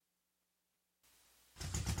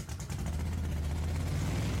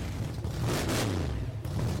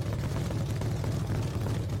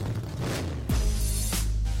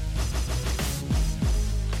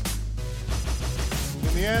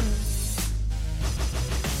end,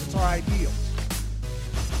 it's our ideals.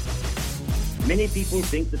 Many people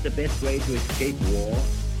think that the best way to escape war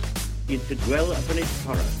is to dwell upon its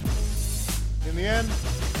horrors. In the end,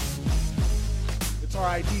 it's our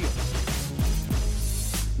ideals.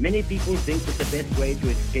 Many people think that the best way to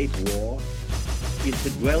escape war is to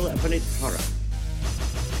dwell upon its horrors.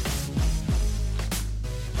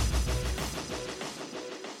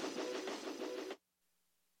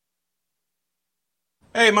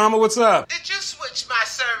 Hey, Mama, what's up? Did you switch my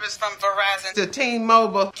service from Verizon to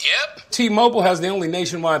T-Mobile? Yep. T-Mobile has the only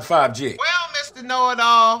nationwide 5G. Well, Mr.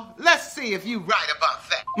 Know-It-All, let's see if you right about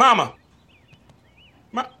that. Mama.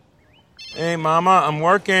 Hey, Mama, I'm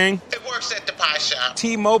working. It works at the pie shop.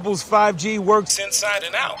 T-Mobile's 5G works inside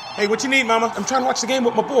and out. Hey, what you need, Mama? I'm trying to watch the game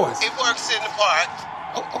with my boys. It works in the park.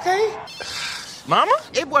 Oh, okay. Mama?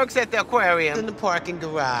 It works at the aquarium, in the parking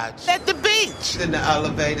garage, at the beach, in the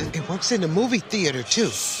elevator. It works in the movie theater, too.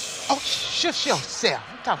 Oh, shush yourself.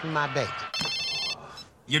 I'm talking to my baby.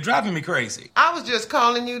 You're driving me crazy. I was just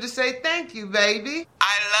calling you to say thank you, baby.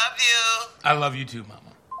 I love you. I love you too, Mama.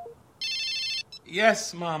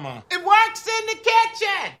 Yes, Mama. It works in the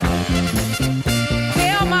kitchen.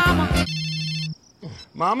 Tell Mama.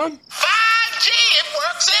 Mama? 5G, it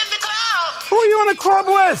works in the club. Who are you on the club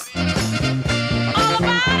with? All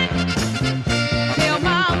about it. Tell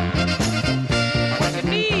Mama what you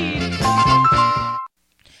need.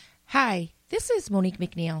 Hi, this is Monique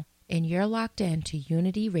McNeil, and you're locked in to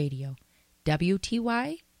Unity Radio,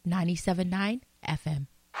 WTY 97.9 FM.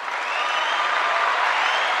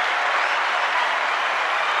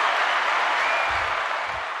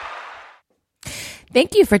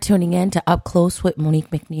 Thank you for tuning in to Up Close with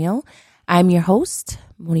Monique McNeil. I'm your host,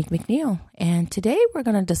 Monique McNeil, and today we're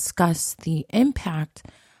going to discuss the impact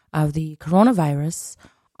of the coronavirus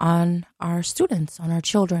on our students, on our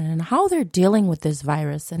children, and how they're dealing with this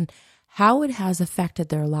virus and how it has affected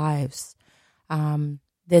their lives.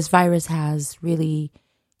 This virus has really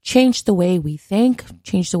changed the way we think,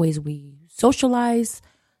 changed the ways we socialize,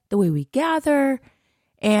 the way we gather,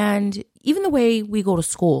 and even the way we go to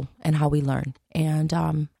school and how we learn. And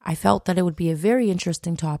I felt that it would be a very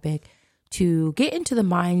interesting topic to get into the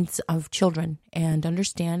minds of children and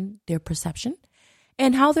understand their perception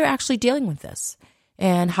and how they're actually dealing with this.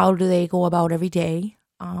 And how do they go about every day,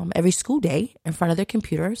 every school day in front of their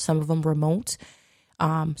computer, some of them remote,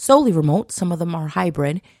 solely remote, some of them are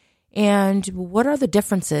hybrid. And what are the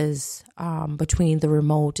differences between the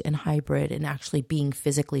remote and hybrid and actually being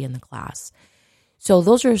physically in the class? So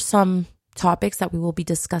those are some topics that we will be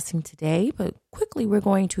discussing today, but quickly we're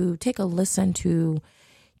going to take a listen to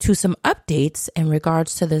some updates in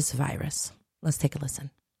regards to this virus. Let's take a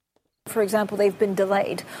listen. For example, they've been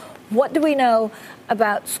delayed. What do we know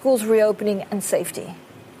about schools reopening and safety?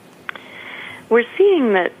 We're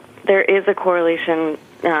seeing that there is a correlation,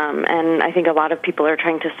 and I think a lot of people are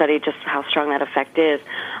trying to study just how strong that effect is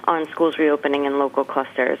on schools reopening in local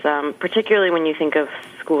clusters, particularly when you think of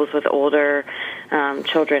schools with older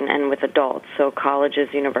children and with adults, so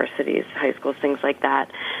colleges, universities, high schools, things like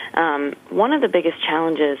that. One of the biggest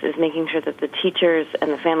challenges is making sure that the teachers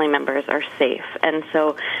and the family members are safe. And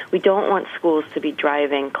so we don't want schools to be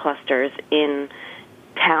driving clusters in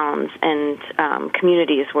towns and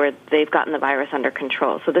communities where they've gotten the virus under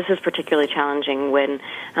control. So this is particularly challenging when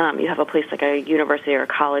you have a place like a university or a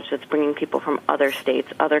college that's bringing people from other states,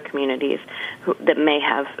 other communities that may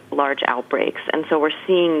have large outbreaks. And so we're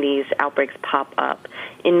seeing these outbreaks pop up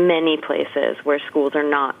in many places where schools are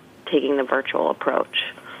not taking the virtual approach.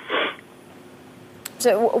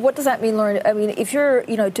 So what does that mean, Lauren? I mean, if you're,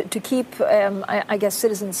 to keep, I guess,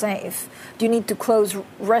 citizens safe, do you need to close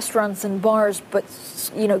restaurants and bars, but,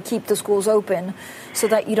 keep the schools open so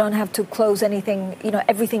that you don't have to close anything,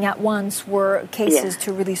 everything at once where cases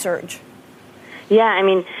to really surge? Yeah, I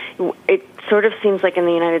mean, it sort of seems like in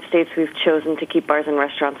the United States we've chosen to keep bars and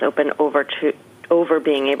restaurants open over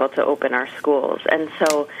being able to open our schools. And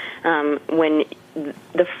so when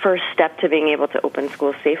the first step to being able to open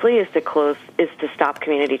schools safely is to stop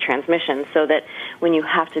community transmission, so that when you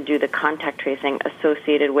have to do the contact tracing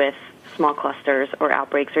associated with small clusters or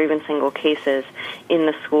outbreaks or even single cases in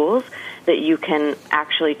the schools, that you can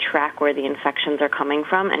actually track where the infections are coming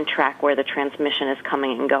from and track where the transmission is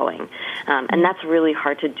coming and going. And that's really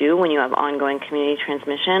hard to do when you have ongoing community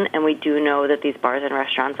transmission, and we do know that these bars and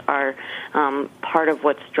restaurants are part of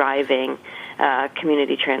what's driving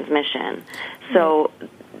community transmission. So,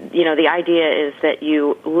 the idea is that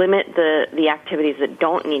you limit the activities that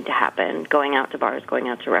don't need to happen, going out to bars, going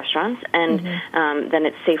out to restaurants, and then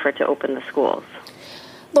it's safer to open the schools.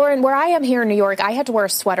 Lauren, where I am here in New York, I had to wear a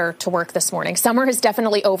sweater to work this morning. Summer is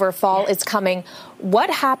definitely over. Fall is coming. What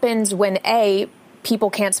happens when, A, people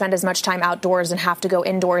can't spend as much time outdoors and have to go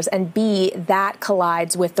indoors, and B, that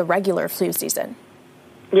collides with the regular flu season?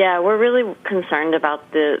 Yeah, we're really concerned about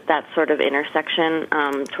that sort of intersection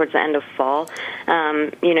towards the end of fall.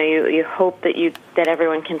 You hope that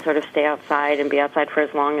everyone can sort of stay outside and be outside for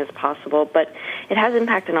as long as possible, but it has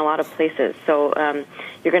impact in a lot of places. So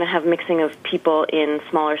you're going to have mixing of people in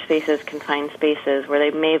smaller spaces, confined spaces, where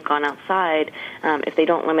they may have gone outside. If they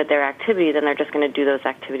don't limit their activity, then they're just going to do those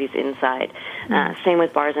activities inside. Same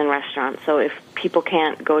with bars and restaurants. So if people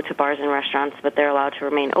can't go to bars and restaurants, but they're allowed to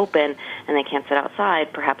remain open and they can't sit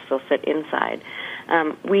outside, perhaps they'll sit inside.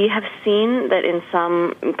 We have seen that in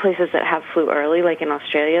some places that have flu early, like in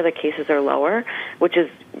Australia, the cases are lower, which is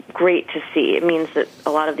great to see. It means that a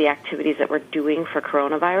lot of the activities that we're doing for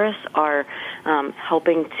coronavirus are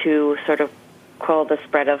helping to sort of quell the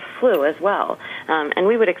spread of flu as well. And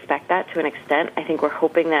we would expect that to an extent. I think we're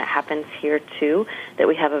hoping that it happens here too, that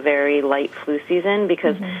we have a very light flu season,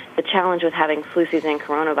 because the challenge with having flu season and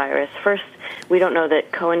coronavirus, first, we don't know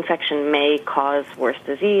that co-infection may cause worse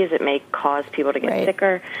disease. It may cause people to get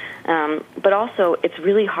sicker. But also, it's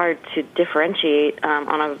really hard to differentiate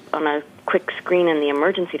on a quick screen in the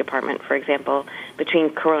emergency department, for example, between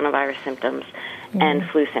coronavirus symptoms and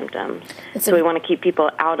flu symptoms. So we want to keep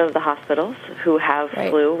people out of the hospitals who have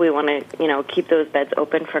flu. We want to, keep those beds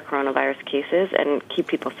open for coronavirus cases and keep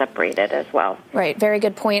people separated as well. Right. Very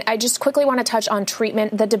good point. I just quickly want to touch on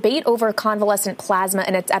treatment. The debate over convalescent plasma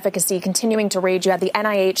and its efficacy continuing to rage. You had the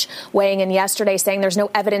NIH weighing in yesterday saying there's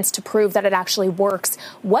no evidence to prove that it actually works.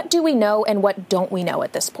 What do we know and what don't we know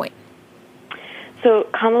at this point? So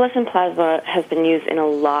convalescent plasma has been used in a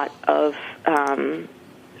lot of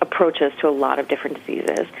approaches to a lot of different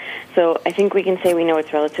diseases. So I think we can say we know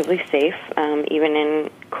it's relatively safe. Even in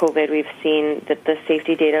COVID, we've seen that the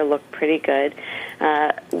safety data look pretty good.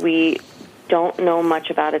 We don't know much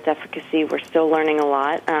about its efficacy. We're still learning a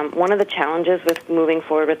lot. One of the challenges with moving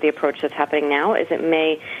forward with the approach that's happening now is it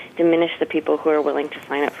may diminish the people who are willing to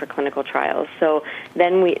sign up for clinical trials. So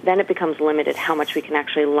then it becomes limited how much we can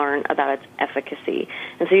actually learn about its efficacy.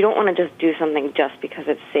 And so you don't want to just do something just because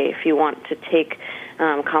it's safe. You want to take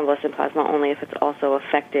convalescent plasma only if it's also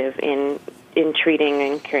effective in treating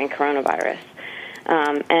and curing coronavirus.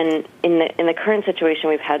 And in the current situation,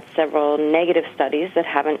 we've had several negative studies that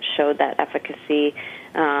haven't showed that efficacy,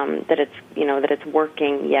 that it's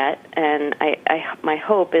working yet. And my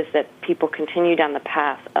hope is that people continue down the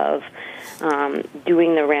path of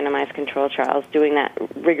doing the randomized control trials, doing that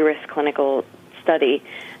rigorous clinical study,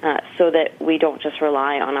 so that we don't just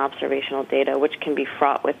rely on observational data, which can be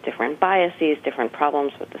fraught with different biases, different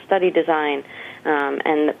problems with the study design,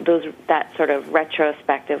 and that sort of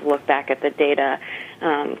retrospective look back at the data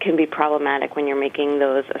can be problematic when you're making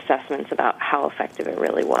those assessments about how effective it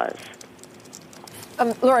really was.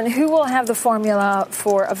 Lauren, who will have the formula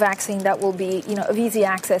for a vaccine that will be, of easy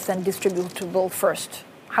access and distributable first?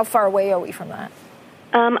 How far away are we from that?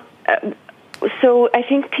 So I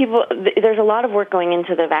think there's a lot of work going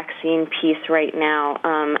into the vaccine piece right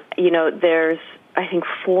now. There's, I think,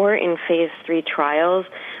 4 in phase 3 trials.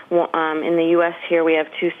 In the U.S. here we have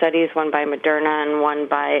 2 studies, one by Moderna and one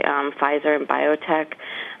by Pfizer and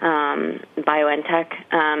BioNTech.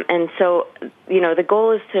 And so, the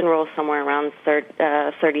goal is to enroll somewhere around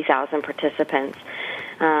 30,000 participants.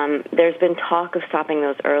 There's been talk of stopping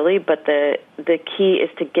those early, but the key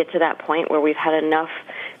is to get to that point where we've had enough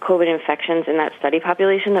COVID infections in that study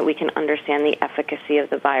population that we can understand the efficacy of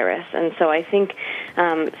the virus. And so I think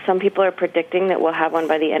some people are predicting that we'll have one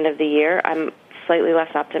by the end of the year. I'm slightly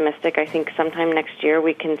less optimistic. I think sometime next year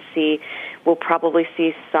we'll probably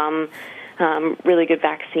see some really good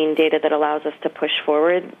vaccine data that allows us to push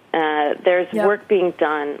forward. There's work being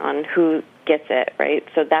done on who gets it, right?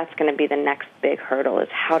 So that's going to be the next big hurdle, is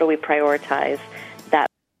how do we prioritize that?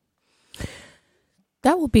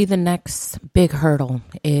 That will be the next big hurdle,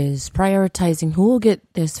 is prioritizing who will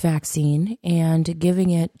get this vaccine and giving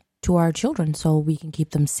it to our children so we can keep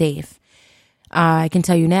them safe. I can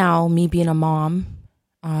tell you now, me being a mom,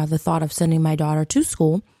 the thought of sending my daughter to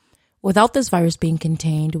school without this virus being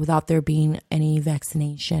contained, without there being any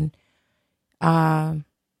vaccination,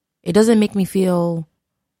 it doesn't make me feel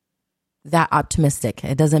that optimistic.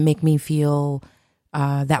 It doesn't make me feel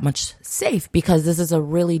that much safe, because this is a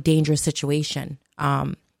really dangerous situation.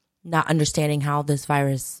 Not understanding how this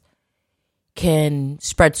virus can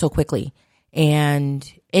spread so quickly, and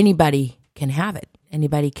anybody can have it.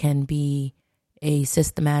 Anybody can be a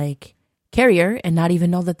systematic carrier and not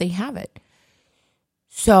even know that they have it.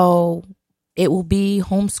 So it will be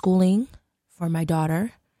homeschooling for my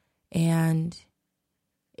daughter. And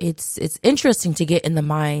it's interesting to get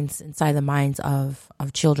inside the minds of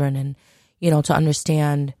children and, to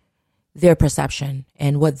understand their perception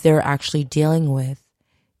and what they're actually dealing with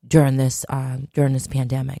during this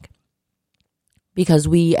pandemic. Because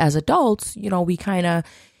we as adults, we kind of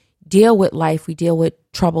deal with life. We deal with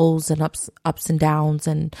troubles and ups and downs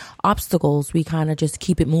and obstacles. We kind of just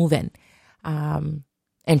keep it moving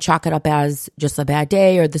and chalk it up as just a bad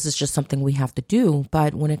day, or this is just something we have to do.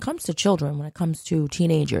 But when it comes to children, when it comes to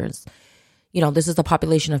teenagers, this is the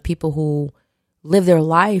population of people who live their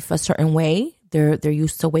life a certain way. They're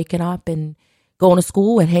used to waking up and going to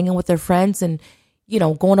school and hanging with their friends and,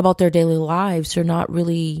 going about their daily lives. They're not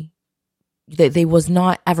really, they was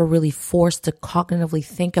not ever really forced to cognitively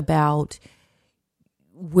think about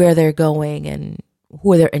where they're going and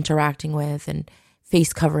who they're interacting with and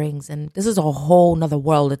face coverings. And this is a whole nother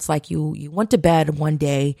world. It's like you went to bed one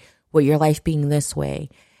day with your life being this way,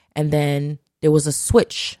 and then there was a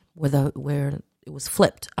switch where it was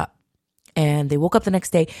flipped up, and they woke up the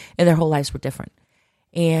next day and their whole lives were different.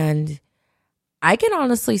 And I can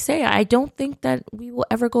honestly say I don't think that we will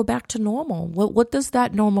ever go back to normal. What does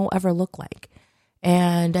that normal ever look like?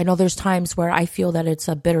 And I know there's times where I feel that it's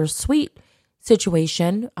a bittersweet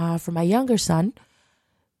situation for my younger son,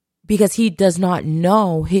 because he does not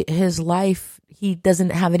know his life. He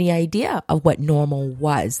doesn't have any idea of what normal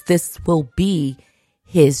was. This will be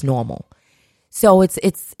his normal. So it's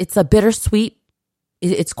a bittersweet.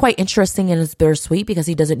 It's quite interesting and it's bittersweet because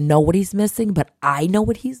he doesn't know what he's missing, but I know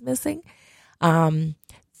what he's missing.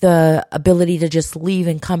 The ability to just leave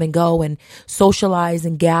and come and go and socialize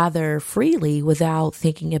and gather freely without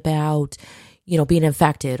thinking about, being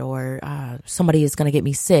infected or somebody is going to get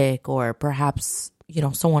me sick or perhaps,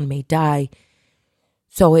 someone may die.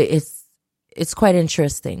 So it's quite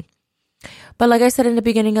interesting. But like I said in the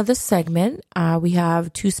beginning of this segment, we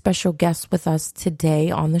have two special guests with us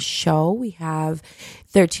today on the show. We have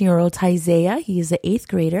 13-year-old Isaiah. He is an 8th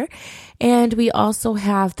grader. And we also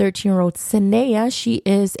have 13-year-old Sinea. She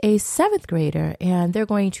is a 7th grader. And they're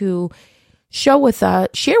going to share with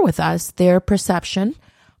us their perception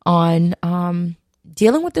on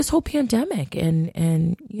dealing with this whole pandemic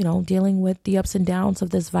and dealing with the ups and downs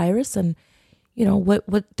of this virus and,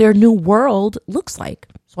 what their new world looks like.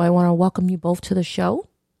 So I want to welcome you both to the show.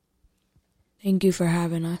 Thank you for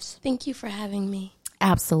having us. Thank you for having me.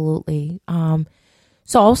 Absolutely. So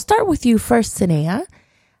I'll start with you first, Sinea.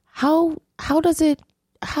 How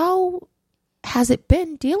has it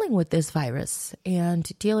been dealing with this virus and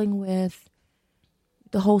dealing with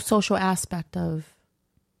the whole social aspect of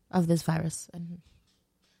this virus? And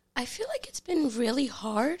I feel like it's been really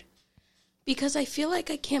hard because I feel like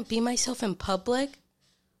I can't be myself in public.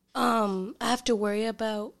 I have to worry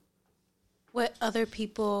about what other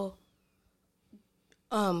people,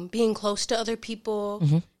 being close to other people,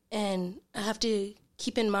 mm-hmm. and I have to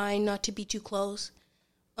keep in mind not to be too close.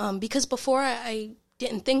 Because before I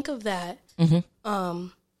didn't think of that, mm-hmm.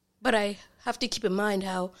 But I have to keep in mind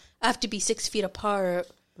how I have to be 6 feet apart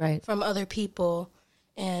right. from other people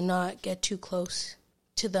and not get too close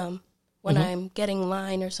to them when mm-hmm. I'm getting in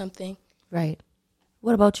line or something. Right.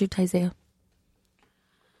 What about you, Isaiah?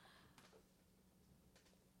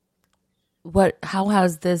 How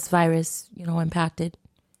has this virus, impacted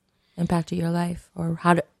your life, or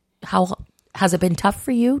how has it been tough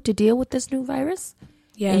for you to deal with this new virus?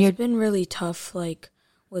 Yeah, it's been really tough, like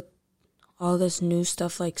with all this new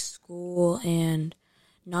stuff like school and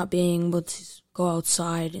not being able to go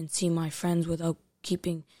outside and see my friends without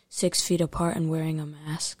keeping 6 feet apart and wearing a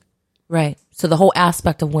mask. Right. So the whole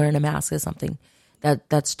aspect of wearing a mask is something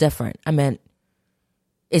that's different. I mean,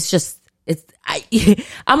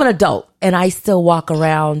 I'm an adult and I still walk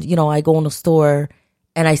around, I go in the store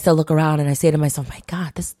and I still look around and I say to myself, my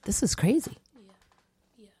God, this is crazy.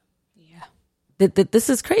 Yeah. This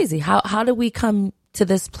is crazy. How did we come to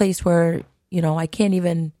this place where, I can't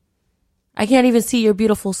even see your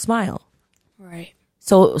beautiful smile. Right.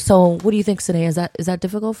 So what do you think, Sinea? Is that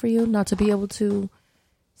difficult for you not to be able to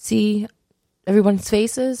see everyone's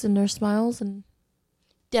faces and their smiles? And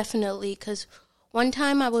definitely, because one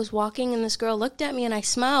time I was walking and this girl looked at me and I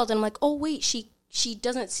smiled and I'm like, oh wait, she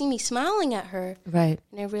doesn't see me smiling at her. Right.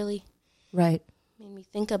 And it really made me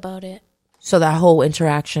think about it. So that whole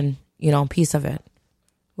interaction, piece of it.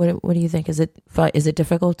 What do you think? Is it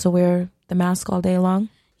difficult to wear the mask all day long?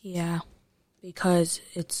 Yeah, because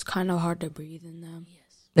it's kind of hard to breathe in them. Yes.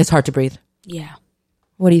 It's hard to breathe. Yeah.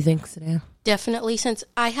 What do you think, Sinea? Definitely, since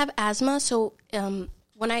I have asthma, so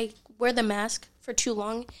when I wear the mask for too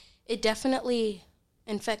long, it definitely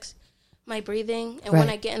infects my breathing. And when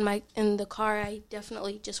I get in the car, I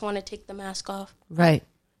definitely just want to take the mask off. Right.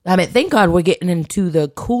 I mean, thank God we're getting into the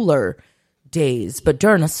cooler days, but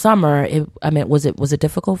during the summer, was it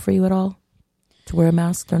difficult for you at all to wear a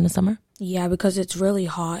mask during the summer? Yeah, because it's really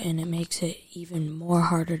hot and it makes it even more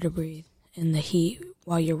harder to breathe in the heat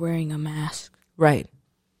while you're wearing a mask. Right.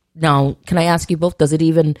 Now, can I ask you both,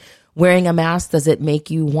 wearing a mask, does it make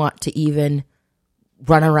you want to even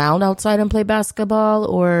run around outside and play basketball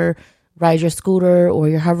or ride your scooter or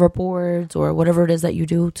your hoverboards or whatever it is that you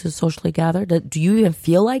do to socially gather? Do you even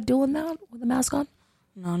feel like doing that with a mask on?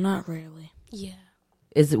 No, not really. Yeah.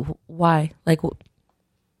 Is it why? Like,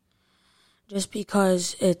 just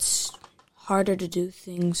because it's harder to do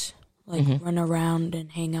things like run around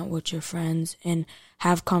and hang out with your friends and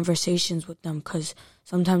have conversations with them because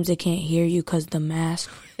sometimes they can't hear you because the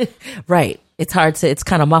mask. Right. It's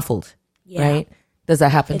kind of muffled. Yeah. Right. Does that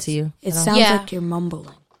happen to you? It sounds like you're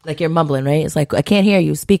mumbling. Like you're mumbling, right? It's like, I can't hear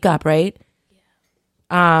you. Speak up, right?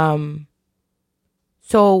 Yeah.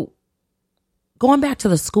 So going back to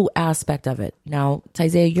the school aspect of it. Now,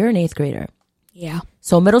 Isaiah, you're an 8th grader. Yeah.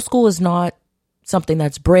 So middle school is not something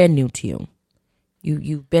that's brand new to you.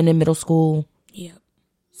 You've been in middle school. Yeah.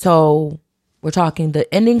 So we're talking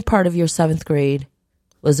the ending part of your 7th grade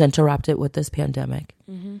was interrupted with this pandemic.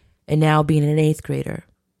 Mm-hmm. And now being an 8th grader.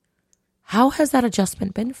 How has that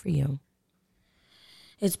adjustment been for you?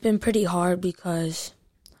 It's been pretty hard because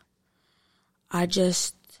I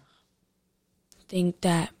just think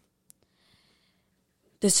that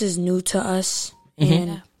this is new to us. Mm-hmm.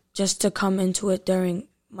 And just to come into it during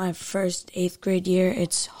my first 8th grade year,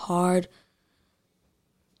 it's hard.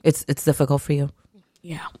 It's difficult for you.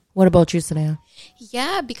 Yeah. What about you, Sanaya?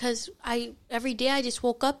 Yeah, because every day I just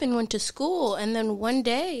woke up and went to school, and then one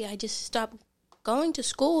day I just stopped going to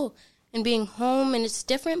school and being home, and it's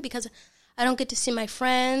different because I don't get to see my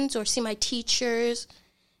friends or see my teachers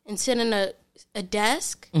and sit in a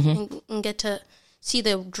desk and get to see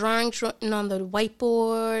the drawings written on the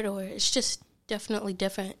whiteboard, or it's just definitely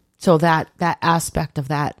different. So that aspect of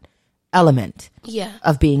that element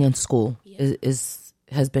of being in school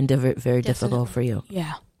has been very difficult for you.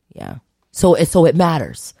 Yeah. Yeah. So it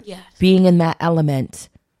matters. Yeah. Being in that element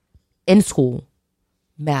in school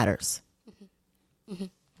matters. Mm-hmm.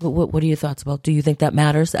 Mm-hmm. What are your thoughts about? Do you think that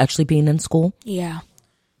matters, actually being in school? Yeah.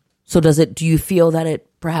 So do you feel that it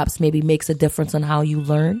perhaps maybe makes a difference on how you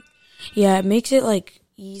learn? Yeah, it makes it like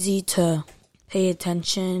easy to pay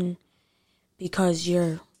attention because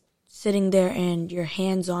you're sitting there and you're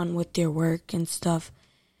hands-on with your work and stuff.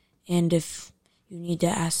 And if you need to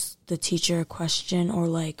ask the teacher a question or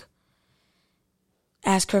like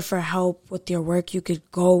ask her for help with your work, you could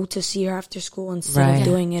go to see her after school instead of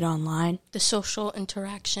doing it online. The social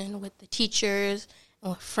interaction with the teachers and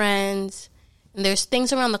with friends. And there's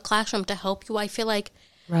things around the classroom to help you. I feel like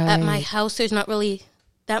at my house there's not really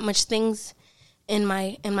that much things in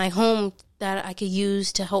my home that I could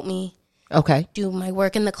use to help me do my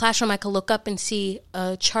work. In the classroom I could look up and see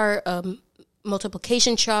a chart, a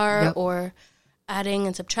multiplication chart or adding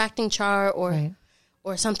and subtracting chart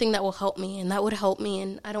or something that will help me, and that would help me,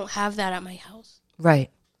 and I don't have that at my house. Right.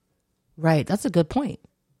 That's a good point.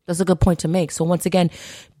 That's a good point to make. So once again,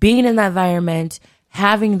 being in that environment,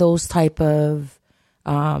 having those type of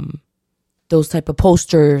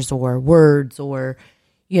posters or words or,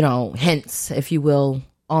 hints, if you will,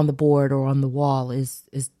 on the board or on the wall is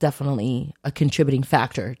definitely a contributing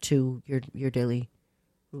factor to your daily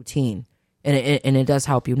routine, and it does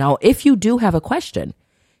help you. Now, if you do have a question,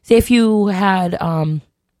 say if you had,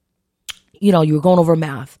 you were going over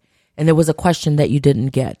math and there was a question that you didn't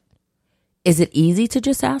get, is it easy to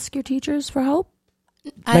just ask your teachers for help?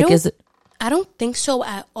 I don't think so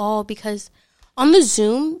at all, because on the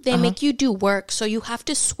Zoom, they make you do work. So you have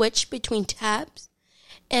to switch between tabs,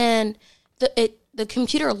 and the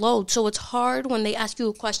computer loads. So it's hard when they ask you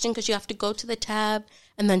a question because you have to go to the tab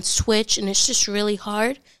and then switch, and it's just really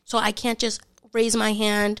hard. So I can't just raise my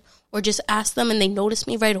hand or just ask them and they notice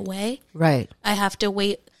me right away. Right. I have to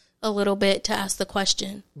wait a little bit to ask the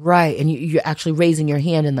question. Right. And you're actually raising your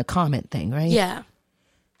hand in the comment thing, right? Yeah.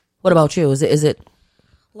 What about you? Is it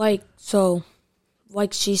like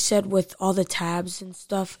she said, with all the tabs and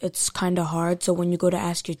stuff, it's kind of hard. So when you go to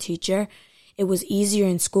ask your teacher, it was easier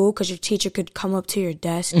in school because your teacher could come up to your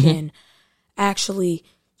desk and actually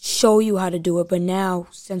show you how to do it. But now,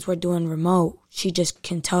 since we're doing remote, she just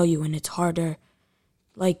can tell you, and it's harder.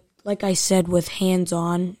 Like I said, with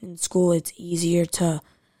hands-on in school, it's easier to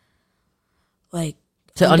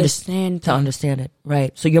understand. To understand it,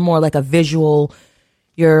 right. So you're more like a verbal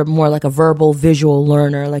visual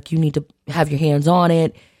learner. Like you need to have your hands on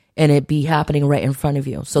it and it be happening right in front of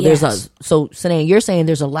you. So so Sanaya, you're saying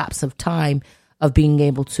there's a lapse of time of being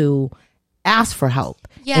able to ask for help.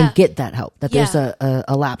 and get that help, that there's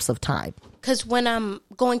a lapse of time. Because when I'm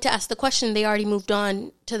going to ask the question, they already moved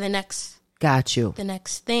on to the next. Got you. The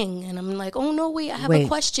next thing. And I'm like, oh, no, wait, I have a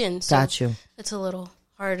question. So got you. It's a little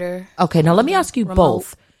harder. Okay, now let me ask you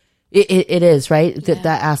both. It is, right? That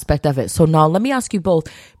aspect of it. So now let me ask you both.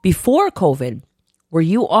 Before COVID, were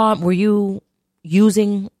you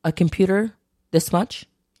using a computer this much?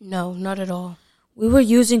 No, not at all. We were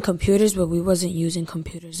using computers, but we wasn't using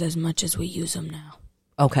computers as much as we use them now.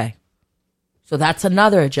 Okay. So that's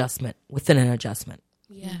another adjustment within an adjustment.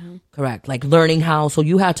 Yeah. Mm-hmm. Correct. Like learning how, so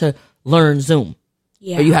you had to learn Zoom.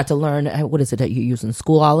 Yeah. Or you had to learn, what is it that you're using?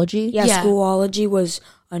 Schoolology? Yeah, Schoolology was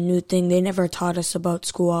a new thing. They never taught us about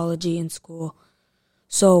Schoolology in school.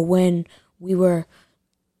 So when we were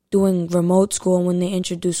doing remote school and when they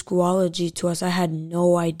introduced Schoolology to us, I had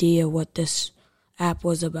no idea what this app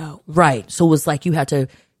was about. Right. So it was like you had to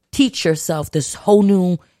teach yourself this whole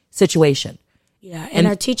new situation. Yeah, and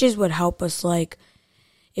our teachers would help us, like,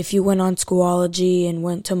 if you went on Schoolology and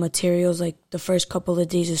went to materials, like, the first couple of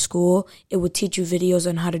days of school, it would teach you videos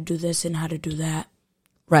on how to do this and how to do that.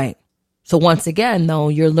 Right. So once again, though,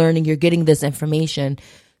 you're getting this information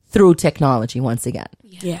through technology once again.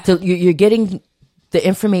 Yeah. So you're getting the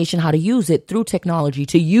information, how to use it through technology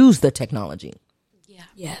to use the technology. Yeah.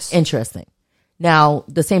 Yes. Interesting. Now,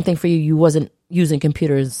 the same thing for you. You wasn't using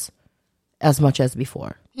computers as much as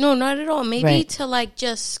before. No, not at all. Maybe to like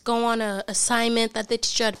just go on a assignment that the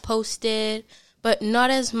teacher had posted, but not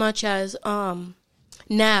as much as now.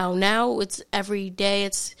 Now it's every day.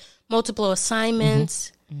 It's multiple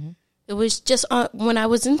assignments. Mm-hmm. It was just when I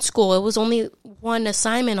was in school, it was only one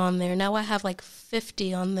assignment on there. Now I have like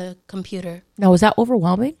 50 on the computer. Now, is that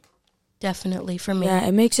overwhelming? Definitely for me. Yeah,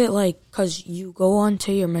 it makes it like, because you go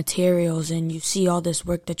onto your materials and you see all this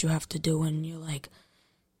work that you have to do and you're like,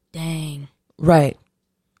 dang. Right.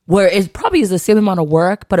 Where it probably is the same amount of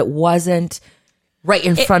work, but it wasn't right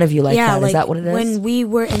in front of you like that. Is that what it is? When we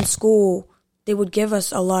were in school, they would give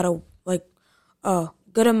us a lot of, like, a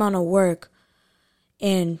good amount of work,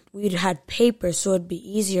 and we'd had paper, so it'd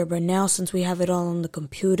be easier. But now, since we have it all on the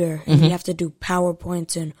computer, and we have to do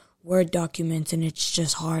PowerPoints and Word documents, and it's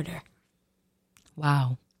just harder.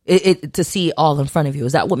 Wow. It to see all in front of you.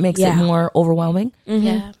 Is that what makes it more overwhelming? Mm-hmm.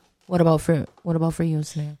 Yeah. What about for you,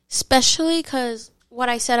 Snare? Especially because what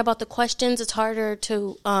I said about the questions, it's harder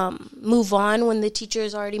to move on when the teacher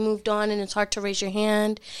has already moved on, and it's hard to raise your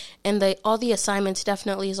hand. And all the assignments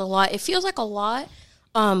definitely is a lot. It feels like a lot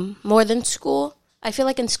more than school. I feel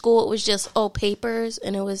like in school it was just papers,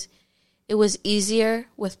 and it was easier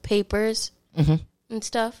with papers and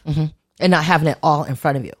stuff, and not having it all in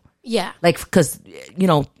front of you. Yeah, like because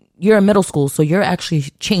you're in middle school, so you're actually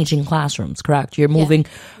changing classrooms, correct? You're moving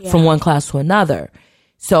from one class to another.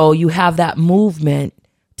 So you have that movement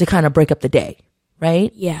to kind of break up the day,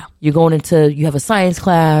 right? Yeah. You're you have a science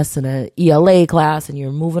class and an ELA class, and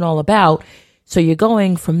you're moving all about. So you're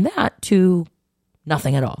going from that to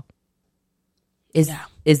nothing at all.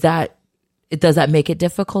 Does that make it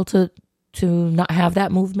difficult to not have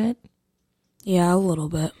that movement? Yeah, a little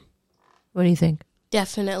bit. What do you think?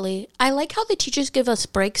 Definitely. I like how the teachers give us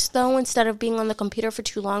breaks, though, instead of being on the computer for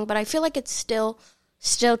too long. But I feel like it's still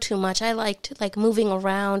too much. I liked moving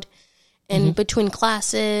around in between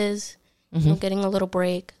classes, getting a little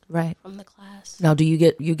break from the class. Now, do you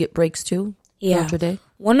get breaks too? Yeah. Your day?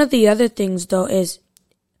 One of the other things, though, is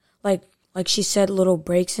like she said, little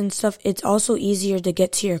breaks and stuff. It's also easier to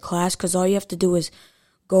get to your class because all you have to do is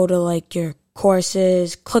go to like your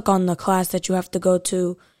courses, click on the class that you have to go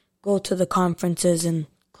to the conferences and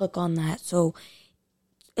click on that. So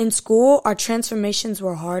in school, our transformations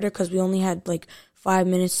were harder because we only had like 5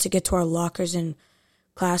 minutes to get to our lockers and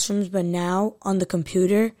classrooms. But now on the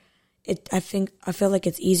computer, I feel like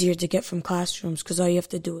it's easier to get from classrooms because all you have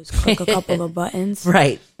to do is click a couple of buttons.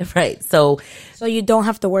 Right. So you don't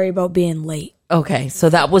have to worry about being late. Okay. So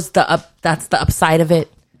that's the upside of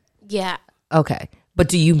it. Yeah. Okay. But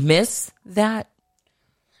do you miss that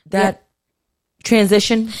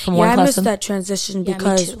transition from one class? Yeah, I missed that transition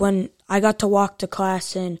because when I got to walk to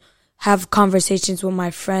class and have conversations with my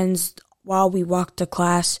friends while we walked to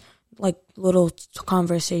class, like little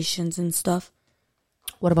conversations and stuff.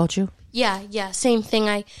 What about you? Yeah, same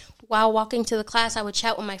thing. While walking to the class, I would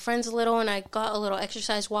chat with my friends a little, and I got a little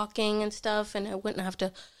exercise walking and stuff, and I wouldn't have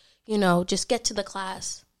to, just get to the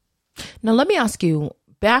class. Now, let me ask you,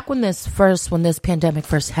 back when this pandemic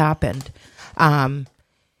first happened,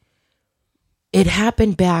 it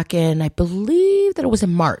happened back in, I believe that it was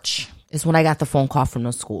in March, is when I got the phone call from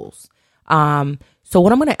the schools. So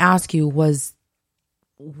what I'm going to ask you was,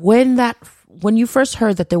 when you first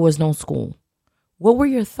heard that there was no school, what were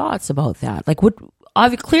your thoughts about that? Like, what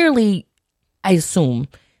clearly, I assume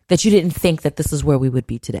that you didn't think that this is where we would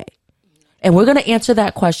be today. And we're going to answer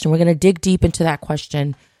that question. We're going to dig deep into that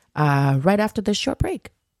question right after this short break.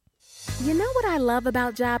 You know what I love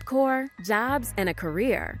about Job Corps? Jobs and a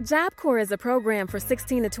career. Job Corps is a program for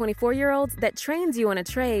 16 to 24-year-olds that trains you in a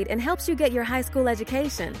trade and helps you get your high school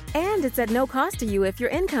education. And it's at no cost to you if you're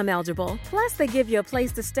income eligible. Plus, they give you a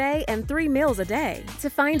place to stay and 3 meals a day. To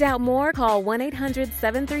find out more, call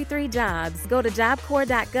 1-800-733-JOBS. Go to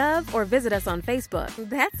jobcorps.gov or visit us on Facebook.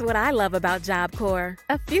 That's what I love about Job Corps.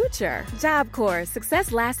 A future. Job Corps.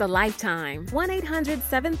 Success lasts a lifetime.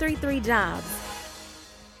 1-800-733-JOBS.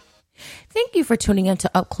 Thank you for tuning in to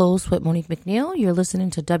Up Close with Monique McNeil. You're listening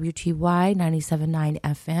to WTY 97.9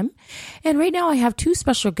 FM. And right now I have 2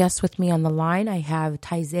 special guests with me on the line. I have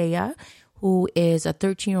Tyzea, who is a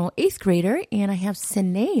 13-year-old 8th grader, and I have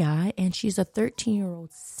Sinea, and she's a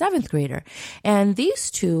 13-year-old 7th grader. And these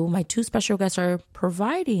two, my 2 special guests, are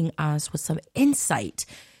providing us with some insight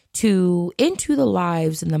into the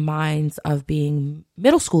lives and the minds of being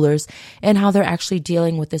middle schoolers and how they're actually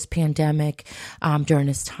dealing with this pandemic during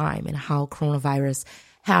this time, and how coronavirus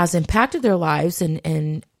has impacted their lives,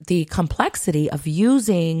 and the complexity of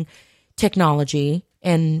using technology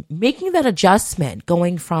and making that adjustment,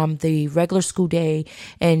 going from the regular school day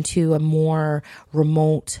into a more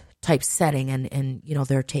remote type setting, and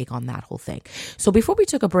their take on that whole thing. So before we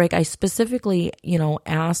took a break, I specifically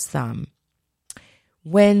asked them,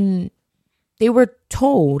 when they were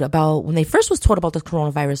told about, when they first was told about the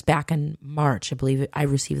coronavirus back in March, I believe I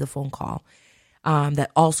received the phone call that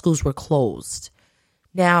all schools were closed.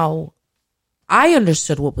 Now, I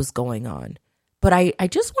understood what was going on, but I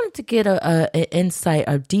just wanted to get an insight,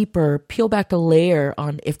 a deeper, peel back the layer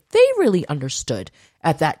on if they really understood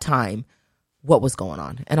at that time what was going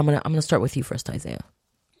on. And I'm gonna start with you first, Isaiah.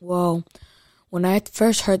 Well, when I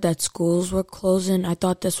first heard that schools were closing, I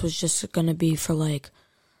thought this was just going to be for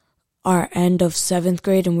our end of 7th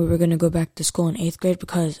grade, and we were going to go back to school in 8th grade,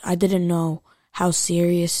 because I didn't know how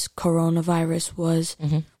serious coronavirus was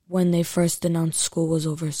when they first announced school was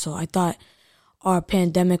over. So I thought our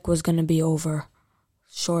pandemic was going to be over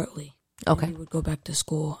shortly. Okay. We would go back to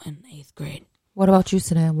school in 8th grade. What about you,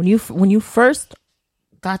 Sinan? When you first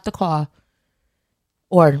got the call,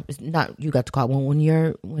 or not you got the call, when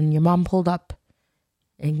your mom pulled up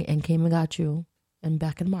and came and got you, and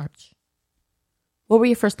back in March, what were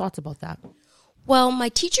your first thoughts about that? Well, my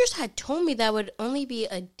teachers had told me that would only be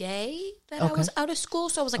a day that I was out of school.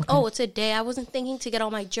 So I was like, oh, it's a day. I wasn't thinking to get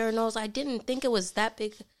all my journals. I didn't think it was that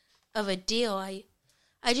big of a deal. I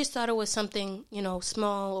just thought it was something,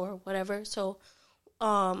 small or whatever. So,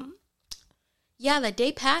 that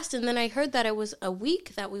day passed, and then I heard that it was a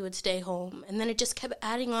week that we would stay home. And then it just kept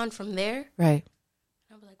adding on from there. Right.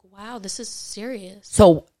 I was like, wow, this is serious.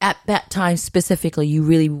 So at that time specifically, you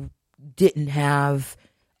really didn't have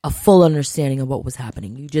a full understanding of what was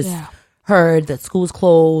happening. You just heard that schools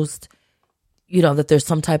closed, that there's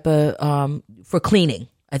some type of for cleaning.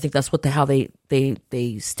 I think that's how they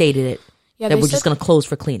stated it. Yeah, that we're just going to close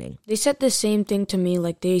for cleaning. They said the same thing to me.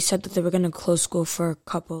 They said that they were going to close school for a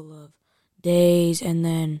couple of days and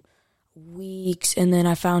then weeks, and then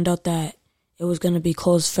I found out that it was going to be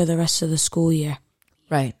closed for the rest of the school year.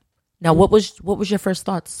 Right. Now, what was your first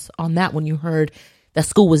thoughts on that when you heard that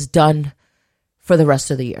school was done for the rest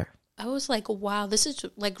of the year? I was like, wow, this is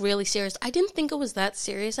really serious. I didn't think it was that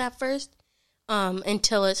serious at first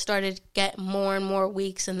until it started to get more and more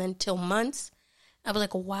weeks, and then till months. I was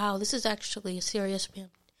like, wow, this is actually a serious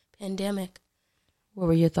pandemic. What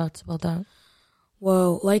were your thoughts about that?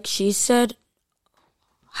 Well, like she said,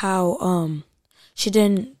 how she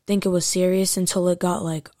didn't think it was serious until it got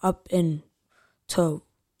up into,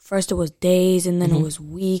 first it was days, and then it was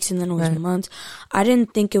weeks, and then it was months. I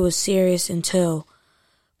didn't think it was serious until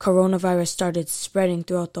coronavirus started spreading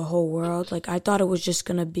throughout the whole world. I thought it was just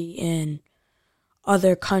going to be in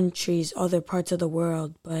other countries, other parts of the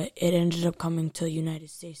world, but it ended up coming to the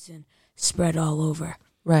United States and spread all over.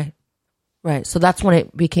 Right. So that's when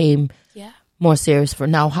it became more serious. For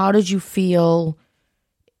now, how did you feel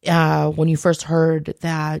when you first heard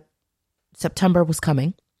that September was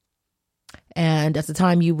coming? And at the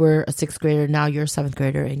time you were a 6th grader, now you're a 7th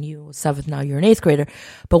grader, and you were 7th, now you're an 8th grader.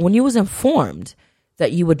 But when you was informed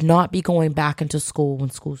that you would not be going back into school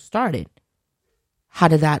when school started,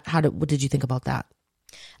 what did you think about that?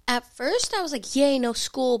 At first, I was like, yay, no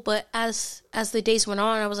school. But as the days went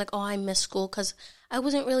on, I was like, oh, I miss school, because I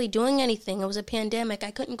wasn't really doing anything. It was a pandemic.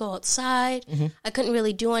 I couldn't go outside. I couldn't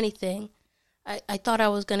really do anything. I thought I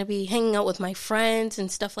was going to be hanging out with my friends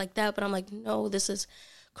and stuff like that. But I'm like, no, this is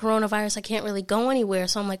coronavirus. I can't really go anywhere.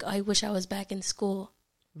 So I'm like, I wish I was back in school.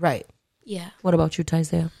 Right. Yeah. What about you,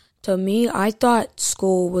 Tyzia? To me, I thought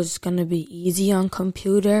school was going to be easy on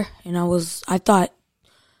computer, and I thought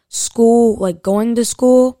school, like going to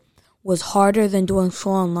school, was harder than doing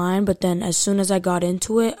school online, but then as soon as I got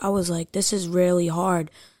into it, I was like, this is really hard.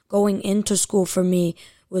 Going into school for me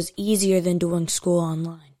was easier than doing school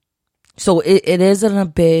online. So it isn't a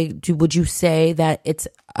big, would you say that it's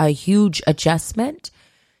a huge adjustment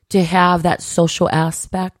to have that social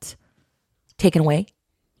aspect taken away?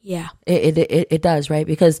 Yeah. It does, right?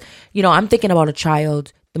 Because, I'm thinking about a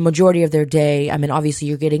child, the majority of their day, I mean, obviously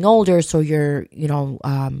you're getting older, so you're,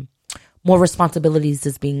 more responsibilities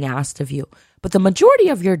is being asked of you. But the majority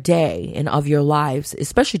of your day and of your lives,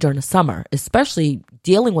 especially during the summer, especially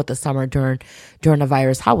dealing with the summer during a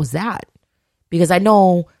virus, how was that? Because I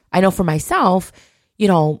know for myself,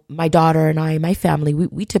 my daughter and I, my family,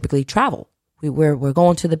 we typically travel. We're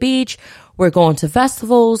going to the beach. We're going to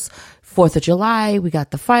festivals, 4th of July. We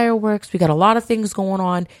got the fireworks. We got a lot of things going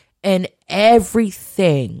on. And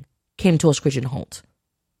everything came to a screeching halt.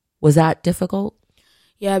 Was that difficult?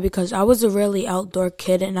 Yeah, because I was a really outdoor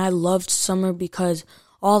kid, and I loved summer because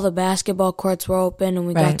all the basketball courts were open, and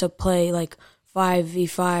we got to play like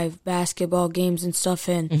 5v5 basketball games and stuff.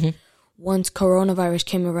 And once coronavirus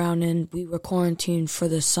came around and we were quarantined for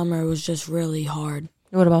the summer, it was just really hard.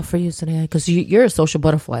 What about for you, Sonia? Because you're a social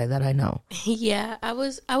butterfly, that I know. Yeah, I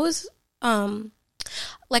was.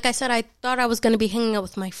 Like I said, I thought I was going to be hanging out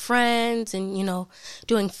with my friends and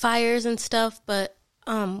doing fires and stuff, but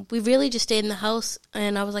we really just stayed in the house.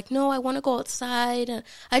 And I was like, no, I want to go outside.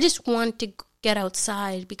 I just want to get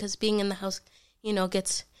outside because being in the house,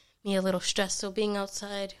 gets me a little stressed. So being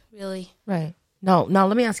outside really. Right. Now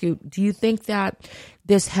let me ask you: do you think that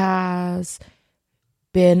this has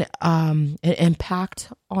been an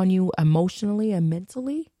impact on you emotionally and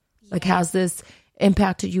mentally? Yeah. Like, has this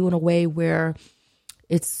impacted you in a way where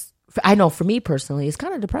I know for me personally, it's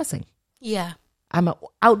kind of depressing. Yeah. I'm an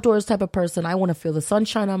outdoors type of person. I want to feel the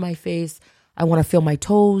sunshine on my face. I want to feel my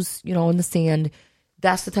toes, in the sand.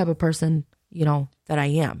 That's the type of person, that I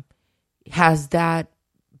am. Has that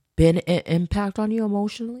been an impact on you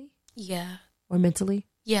emotionally? Yeah. Or mentally?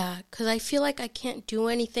 Yeah, because I feel like I can't do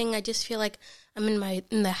anything. I just feel like I'm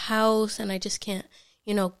in the house and I just can't,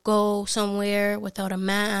 go somewhere without a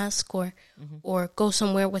mask or go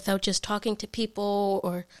somewhere without just talking to people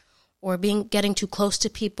or getting too close to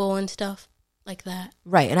people and stuff like that.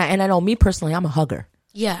 Right, and I know me personally, I'm a hugger.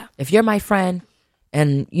 Yeah. If you're my friend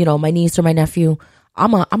and my niece or my nephew,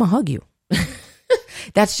 I'm a hug you.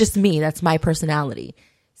 That's just me. That's my personality.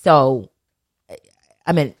 So,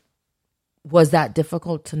 I mean, was that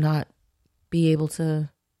difficult to not be able to?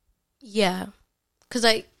 Yeah,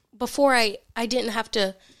 because before I didn't have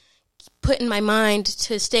to put in my mind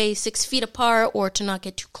to stay 6 feet apart or to not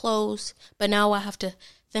get too close. But now I have to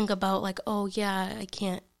think about like, oh yeah, I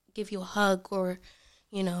can't give you a hug or,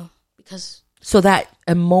 because. So that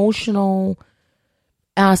emotional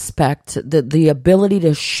aspect, the ability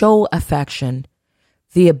to show affection,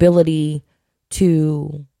 the ability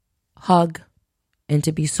to hug and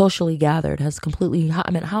to be socially gathered has completely,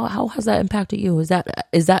 how has that impacted you? Is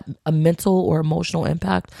that a mental or emotional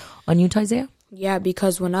impact on you, Tyzia? Yeah,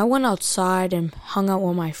 because when I went outside and hung out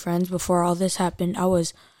with my friends before all this happened, I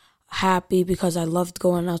was happy because I loved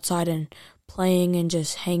going outside and playing and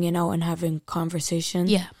just hanging out and having conversations.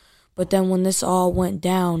 Yeah. But then when this all went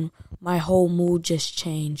down, my whole mood just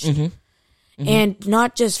changed. Mm-hmm. Mm-hmm. And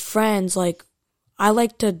not just friends, like I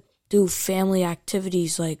like to do family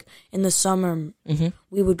activities. Like in the summer,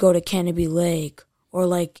 we would go to Canopy Lake, or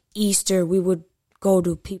like Easter, we would go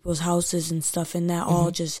to people's houses and stuff, and that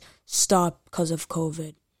all just stopped because of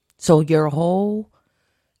COVID. So your whole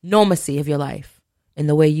normalcy of your life and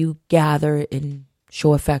the way you gather and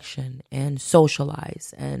show affection and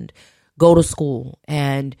socialize and go to school,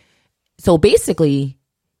 and so basically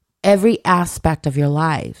every aspect of your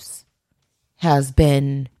lives has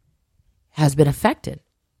been affected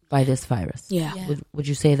by this virus. Yeah. Would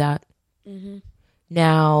you say that? Mm-hmm.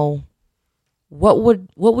 Now, what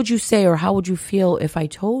would you say, or how would you feel if I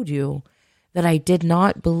told you that I did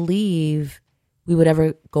not believe we would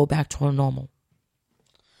ever go back to our normal?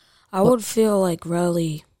 I would feel like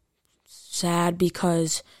really sad,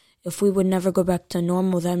 because if we would never go back to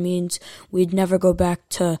normal, that means we'd never go back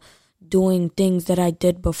to doing things that I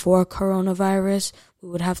did before coronavirus. We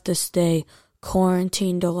would have to stay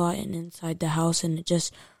quarantined a lot and inside the house, and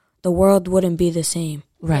the world wouldn't be the same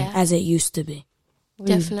as it used to be.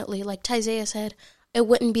 Definitely. Like Tyzia said, it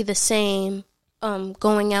wouldn't be the same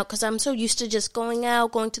going out, because I'm so used to just going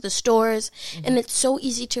out, going to the stores, and it's so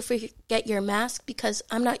easy to forget your mask because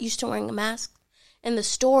I'm not used to wearing a mask in the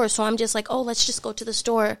store. So I'm just like, oh, let's just go to the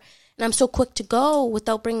store And I'm so quick to go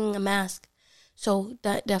without bringing a mask. So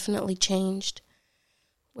that definitely changed,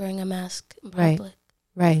 wearing a mask in public.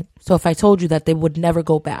 Right. So if I told you that they would never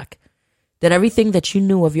go back, that everything that you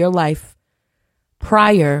knew of your life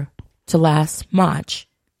prior to last March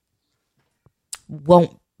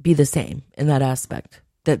won't be the same in that aspect,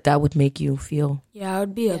 that would make you feel... Yeah, I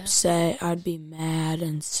would be upset. I'd be mad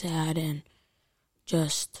and sad and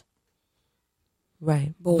just...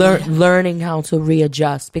 Right. Learning how to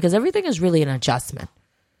readjust, because everything is really an adjustment.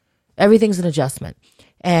 Everything's an adjustment.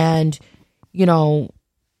 And, you know,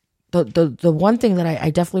 the one thing that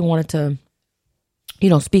I definitely wanted to, you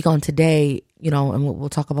know, speak on today, you know, and we'll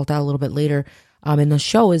talk about that a little bit later in the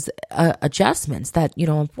show, is adjustments that, you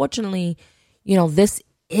know, unfortunately, you know, this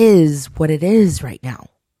is what it is right now.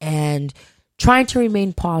 And trying to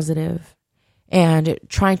remain positive and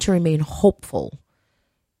trying to remain hopeful,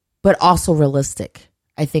 but also realistic,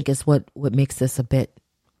 I think is what makes this a bit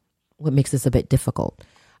difficult.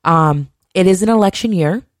 It is an election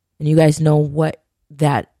year, and you guys know what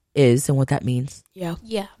that is and what that means. Yeah.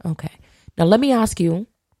 Yeah. Okay. Now let me ask you,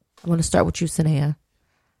 I want to start with you, Sanaya.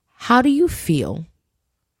 How do you feel?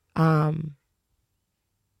 What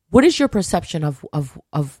is your perception of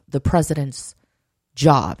the president's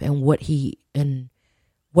job and what does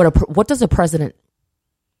a president,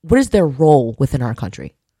 what is their role within our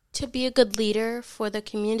country? To be a good leader for the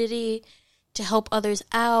community, to help others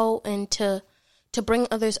out, and to bring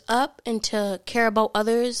others up, and to care about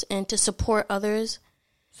others, and to support others.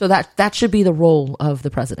 So that should be the role of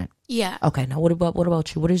the president. Yeah. Okay. Now, what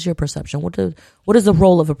about you? What is your perception? What is the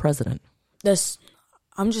role of a president?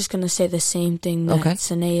 I'm just gonna say the same thing that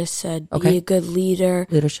Sanaya said. Okay. Be a good leader.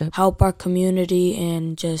 Leadership. Help our community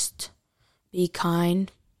and just be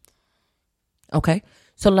kind. Okay.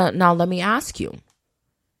 So now let me ask you.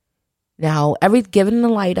 Now, given the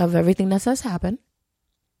light of everything that has happened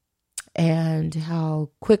and how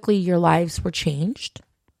quickly your lives were changed,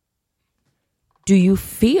 do you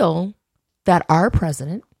feel that our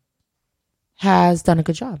president has done a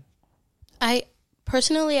good job?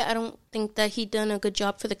 Personally, I don't think that he done a good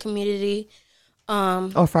job for the community.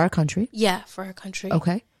 Or for our country? Yeah, for our country.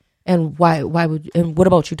 Okay. And and what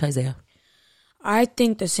about you, Taizea? I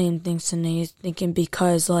think the same thing Sanaya is thinking,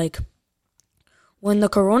 because like when the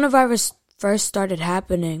coronavirus first started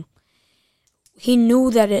happening, he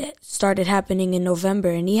knew that it started happening in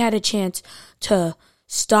November, and he had a chance to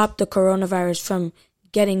stop the coronavirus from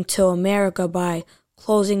getting to America by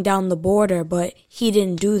closing down the border, but he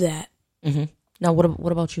didn't do that. Mm-hmm. Now,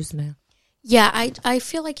 what about you, Sanaya? Yeah, I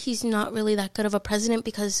feel like he's not really that good of a president,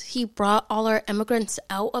 because he brought all our immigrants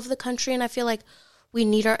out of the country, and I feel like we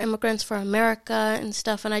need our immigrants for America and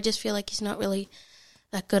stuff, and I just feel like he's not really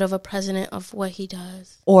that good of a president of what he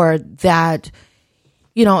does. Or that,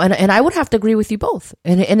 you know, and I would have to agree with you both.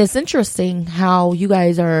 And it's interesting how you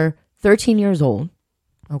guys are 13 years old,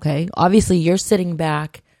 okay? Obviously, you're sitting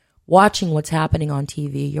back watching what's happening on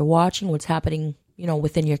TV. You're watching what's happening, you know,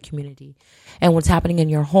 within your community and what's happening in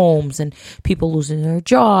your homes and people losing their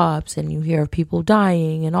jobs, and you hear of people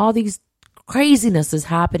dying and all these craziness is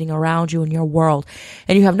happening around you in your world,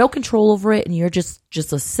 and you have no control over it, and you're just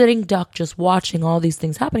a sitting duck just watching all these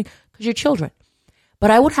things happening because you're children.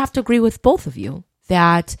 But I would have to agree with both of you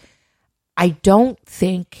that I don't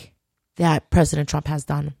think that President Trump has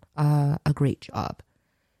done a great job,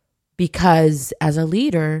 because as a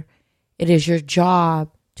leader, it is your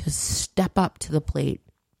job to step up to the plate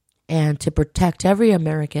and to protect every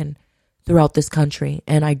American throughout this country.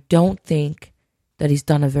 And I don't think that he's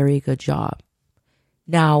done a very good job.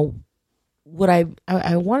 Now, what I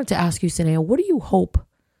wanted to ask you, Sanaya, what do you hope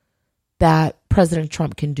that President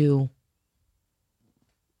Trump can do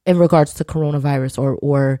in regards to coronavirus,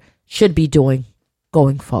 or should be doing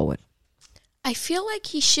going forward? I feel like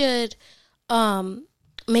he should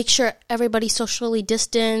make sure everybody's socially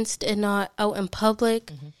distanced and not out in public.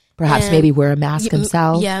 Mm-hmm. Perhaps maybe wear a mask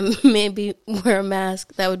himself. Yeah, maybe wear a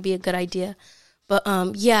mask. That would be a good idea. But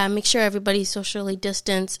yeah, make sure everybody's socially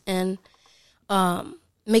distanced, and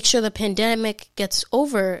make sure the pandemic gets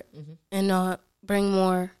over, mm-hmm. and not bring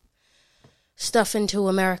more stuff into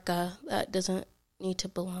America that doesn't need to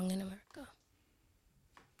belong in America.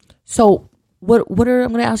 So I'm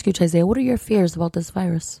going to ask you, Taizea, what are your fears about this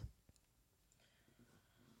virus?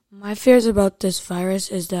 My fears about this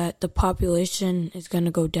virus is that the population is going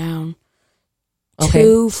to go down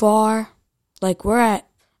too far. Like, we're at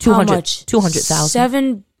 200,000.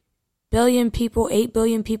 7 billion people, 8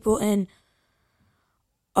 billion people in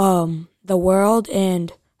the world,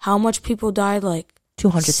 and how much people died? Like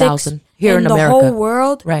 200,000 here in America. The whole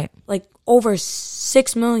world? Right. Like over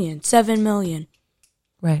 6 million, 7 million.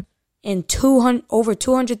 Right. and over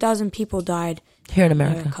 200,000 people died here in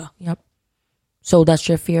America. Yep. So that's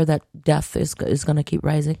your fear that death is going to keep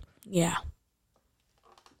rising? Yeah.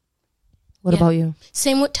 What about you?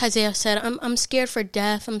 Same what Tizia said. I'm scared for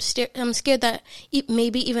death. I'm scared that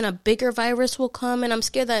maybe even a bigger virus will come, and I'm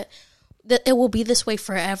scared that it will be this way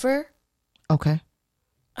forever. Okay.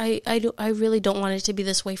 I really don't want it to be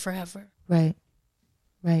this way forever. Right.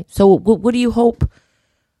 So what do you hope?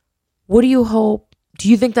 What do you hope? Do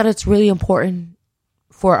you think that it's really important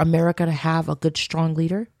for America to have a good, strong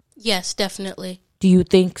leader? Yes, definitely. Do you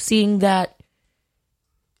think, seeing that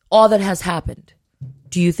all that has happened,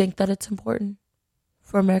 do you think that it's important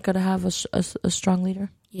for America to have a strong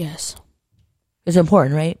leader? Yes. It's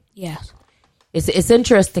important, right? Yes. It's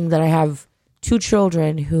interesting that I have 2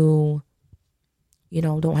 children who,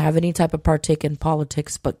 don't have any type of partake in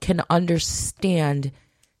politics, but can understand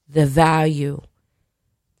the value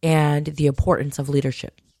and the importance of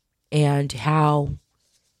leadership and how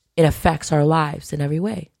it affects our lives in every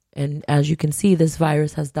way. And as you can see, this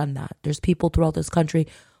virus has done that. There's people throughout this country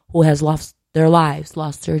who has lost their lives,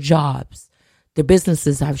 lost their jobs. Their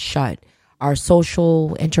businesses have shut. Our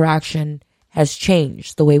social interaction has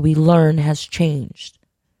changed. The way we learn has changed.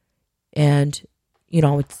 And,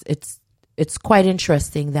 it's quite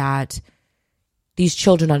interesting that these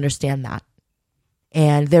children understand that.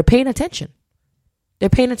 And they're paying attention. They're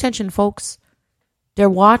paying attention, folks. They're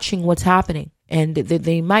watching what's happening. And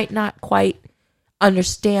they might not quite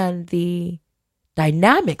understand the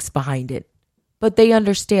dynamics behind it, but they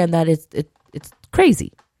understand that it's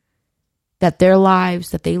crazy. That their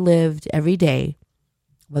lives that they lived every day,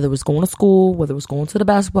 whether it was going to school, whether it was going to the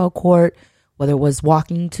basketball court, whether it was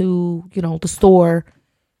walking to, the store,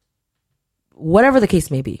 whatever the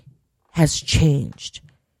case may be, has changed.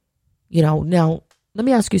 Now, let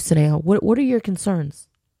me ask you, Sinea, what are your concerns?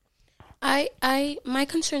 My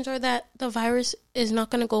concerns are that the virus is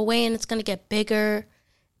not going to go away and it's going to get bigger,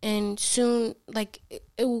 and soon, it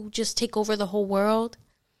will just take over the whole world,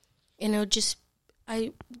 and it'll just,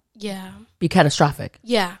 be catastrophic.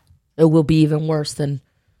 Yeah. It will be even worse than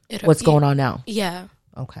what's going on now. Yeah.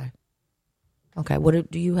 Okay.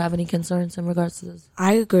 Do you have any concerns in regards to this?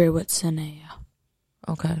 I agree with Sinea.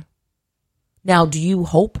 Okay. Now, do you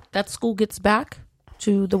hope that school gets back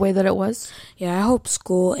to the way that it was? Yeah, I hope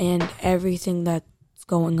school and everything that's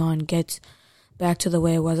going on gets back to the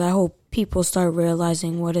way it was. I hope people start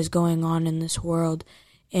realizing what is going on in this world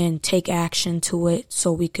and take action to it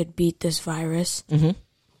so we could beat this virus. Mm-hmm.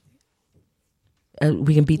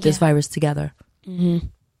 We can beat this virus together.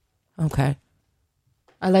 Mm-hmm. Okay.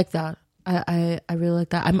 I like that. I really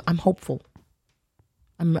like that. I'm hopeful.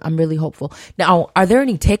 I'm really hopeful. Now, are there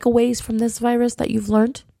any takeaways from this virus that you've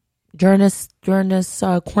learned during this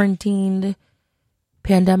quarantined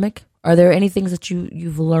pandemic? Are there any things that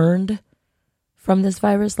you've learned from this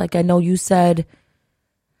virus? Like, I know you said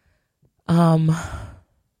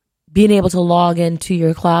being able to log into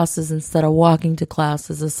your classes instead of walking to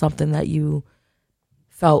classes is something that you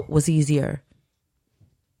felt was easier.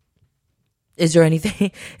 Is there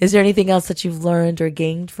anything else that you've learned or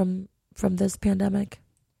gained from this pandemic?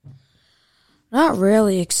 Not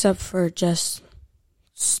really, except for just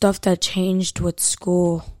stuff that changed with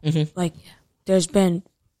school. Mm-hmm. Like, there's been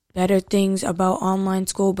better things about online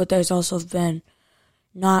school, but there's also been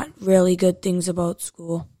not really good things about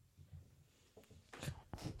school.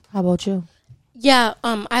 How about you? Yeah,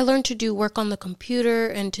 I learned to do work on the computer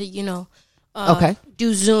and to,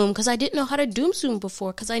 do Zoom, because I didn't know how to do Zoom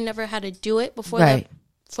before, because I never had to do it before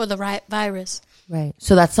for the virus. Right.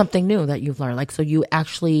 So that's something new that you've learned. Like, so you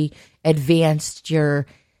actually advanced your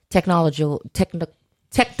technical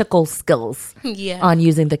skills on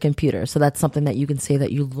using the computer. So that's something that you can say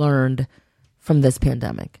that you learned from this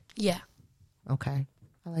pandemic. Yeah. Okay.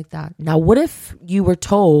 I like that. Now, what if you were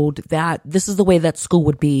told that this is the way that school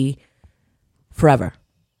would be forever?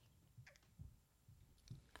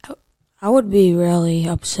 I would be really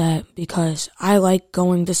upset because I like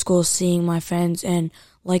going to school, seeing my friends, and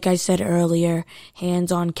like I said earlier,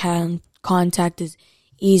 hands-on contact is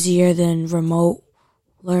easier than remote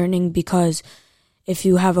learning, because if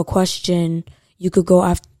you have a question, you could go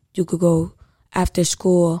after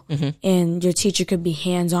school, mm-hmm. and your teacher could be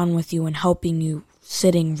hands-on with you and helping you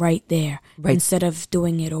sitting right there instead of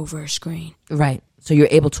doing it over a screen. Right. So you're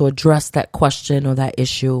able to address that question or that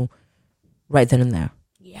issue right then and there.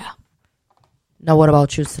 Yeah. Now, what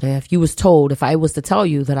about you today? If I was to tell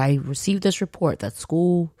you that I received this report that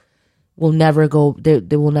school will never go,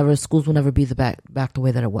 schools will never be back the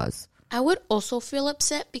way that it was. I would also feel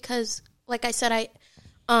upset because, like I said,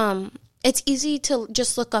 it's easy to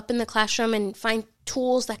just look up in the classroom and find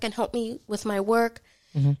tools that can help me with my work.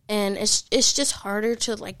 and it's just harder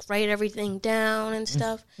to like write everything down and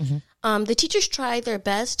stuff. The teachers try their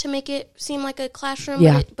best to make it seem like a classroom.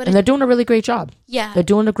 Yeah, but and they're doing a really great job. Yeah. They're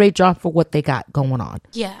doing a great job for what they got going on.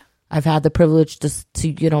 Yeah. I've had the privilege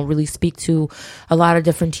to really speak to a lot of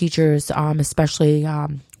different teachers, especially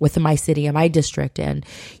within my city and my district. And,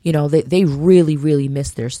 they really, really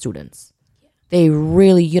miss their students. They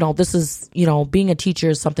really, this is, being a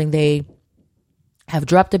teacher is something they have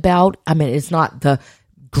dreamt about. I mean, it's not the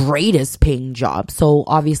greatest paying job. So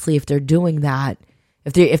obviously if they're doing that,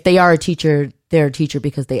 if they are a teacher, they're a teacher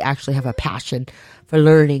because they actually have a passion for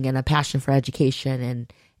learning and a passion for education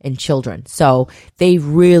and children. So they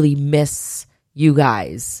really miss you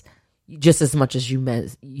guys just as much as you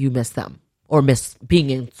miss them or miss being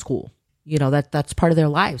in school. That's part of their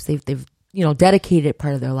lives. They've dedicated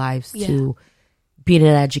part of their lives to being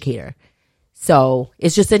an educator. So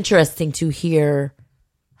it's just interesting to hear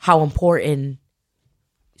how important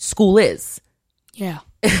school is. Yeah.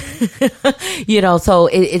 So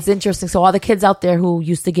it's interesting. So all the kids out there who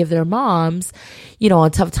used to give their moms, a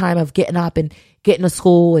tough time of getting up and getting to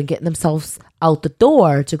school and getting themselves out the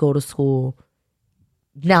door to go to school,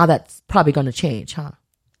 now that's probably going to change, huh?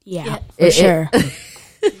 Yeah, for sure.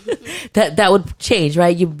 That would change,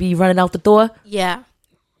 right? You'd be running out the door. Yeah.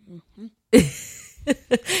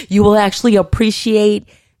 You will actually appreciate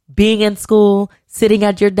being in school, sitting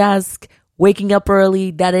at your desk, waking up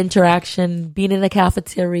early, that interaction, being in a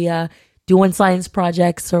cafeteria, doing science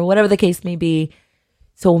projects or whatever the case may be.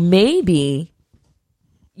 So maybe,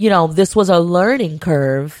 this was a learning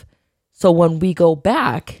curve. So when we go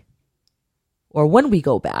back,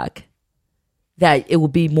 that it will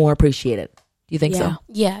be more appreciated. Do you think so?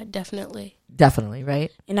 Yeah, definitely. Definitely,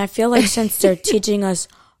 right? And I feel like since they're teaching us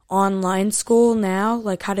online school now,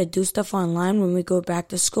 like how to do stuff online, when we go back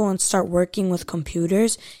to school and start working with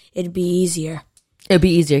computers, it'd be easier. It'd be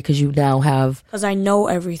easier because you now have... Because I know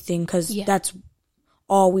everything, because that's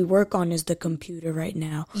all we work on is the computer right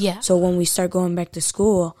now. Yeah. So when we start going back to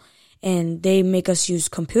school and they make us use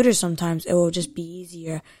computers sometimes, it will just be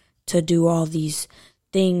easier to do all these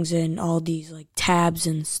things and all these like tabs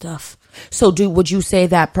and stuff. So would you say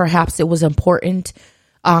that perhaps it was important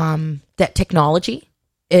that technology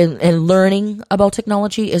and learning about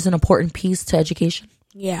technology is an important piece to education?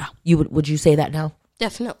 Yeah. Would you say that now?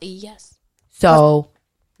 Definitely, yes. So,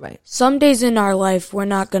 right. Some days in our life, we're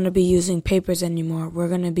not going to be using papers anymore. We're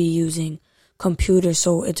going to be using computers.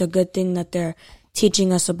 So it's a good thing that they're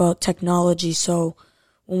teaching us about technology. So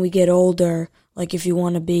when we get older, like if you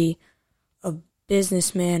want to be a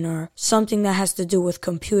businessman or something that has to do with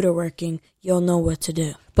computer working, you'll know what to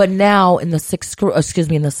do. But now in the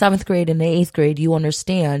 7th grade and the 8th grade, you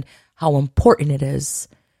understand how important it is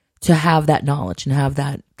to have that knowledge and have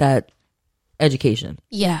that education.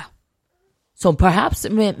 Yeah. So perhaps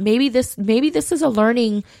maybe this is a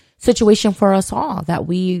learning situation for us all, that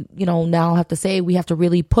we, now have to say we have to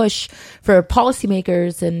really push for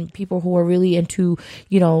policymakers and people who are really into,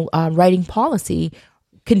 writing policy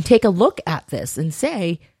can take a look at this and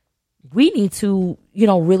say, we need to,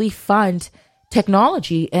 really fund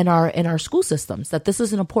technology in our school systems, that this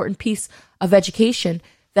is an important piece of education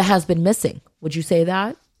that has been missing. Would you say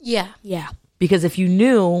that? Yeah. Yeah. Because if you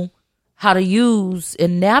knew how to use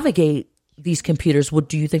and navigate these computers,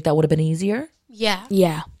 do you think that would have been easier? Yeah.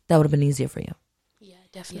 Yeah. That would have been easier for you. Yeah,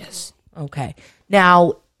 definitely. Yes. Okay.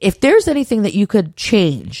 Now, if there's anything that you could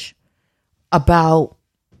change about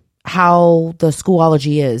how the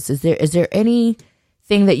Schoology is there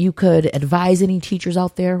anything that you could advise any teachers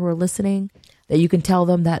out there who are listening that you can tell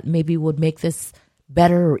them that maybe would make this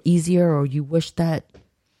better or easier, or you wish that,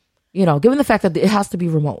 given the fact that it has to be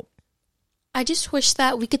remote? I just wish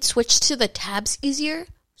that we could switch to the tabs easier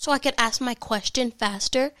so I could ask my question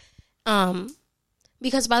faster.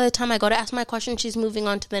 Because by the time I go to ask my question, she's moving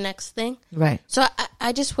on to the next thing. Right. So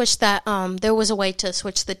I just wish that there was a way to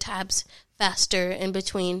switch the tabs faster in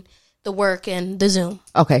between the work and the Zoom.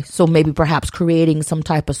 Okay, so maybe perhaps creating some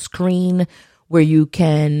type of screen where you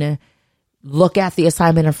can look at the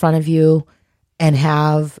assignment in front of you and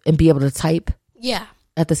be able to type. Yeah.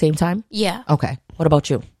 At the same time? Yeah. Okay. What about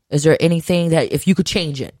you? Is there anything that if you could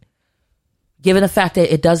change it, given the fact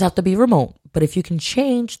that it does have to be remote, but if you can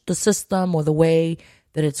change the system or the way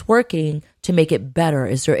that it's working to make it better,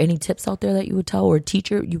 is there any tips out there that you would tell, or a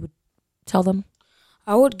teacher you would tell them?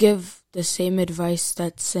 I would give the same advice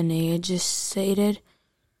that Sanea just stated.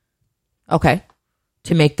 Okay.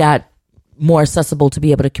 To make that more accessible to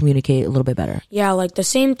be able to communicate a little bit better. Yeah, like the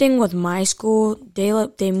same thing with my school.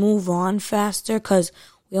 They move on faster because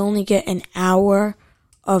we only get an hour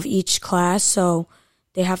of each class, so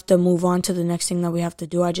they have to move on to the next thing that we have to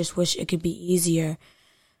do. I just wish it could be easier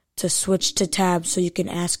to switch to tabs so you can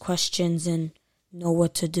ask questions and know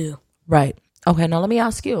what to do. Right. Okay, now let me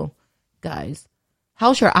ask you, guys,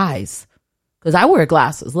 how's your eyes? Because I wear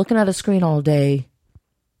glasses. Looking at a screen all day,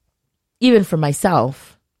 even for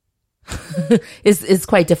myself, is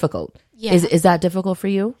quite difficult. Yeah. Is that difficult for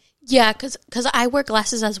you? Yeah, because I wear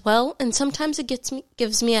glasses as well, and sometimes it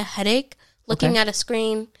gives me a headache looking at a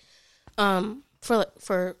screen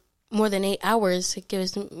for more than 8 hours. It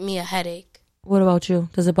gives me a headache. What about you?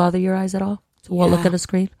 Does it bother your eyes at all to look at a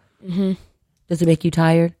screen? Mm-hmm. Does it make you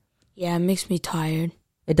tired? Yeah, it makes me tired.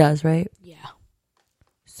 It does, right? Yeah.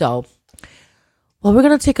 So, well, we're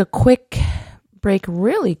going to take a quick break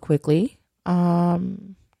really quickly. We'll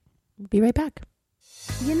be right back.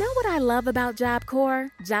 You know what I love about Job Corps?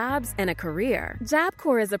 Jobs and a career. Job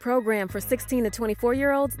Corps is a program for 16 to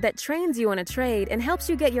 24-year-olds that trains you in a trade and helps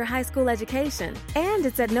you get your high school education. And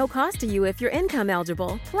it's at no cost to you if you're income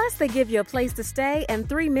eligible. Plus, they give you a place to stay and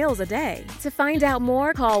 3 meals a day. To find out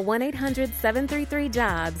more, call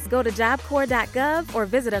 1-800-733-JOBS. Go to jobcorps.gov or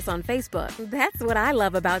visit us on Facebook. That's what I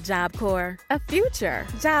love about Job Corps. A future.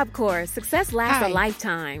 Job Corps. Success lasts a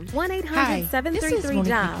lifetime.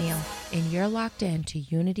 1-800-733-JOBS. And you're locked in to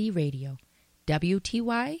Unity Radio,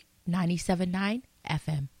 WTY 97.9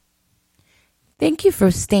 FM. Thank you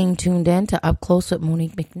for staying tuned in to Up Close with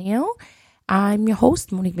Monique McNeil. I'm your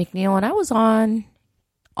host, Monique McNeil, and I was on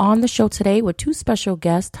the show today with 2 special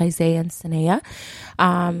guests, Isaiah and Sanea,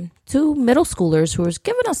 2 middle schoolers who was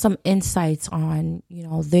giving us some insights on,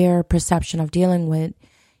 their perception of dealing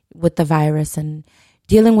with the virus and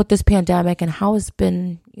dealing with this pandemic and how it's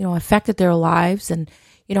been, affected their lives and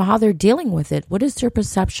how they're dealing with it. What is their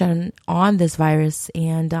perception on this virus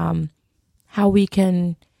and how we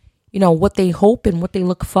can, what they hope and what they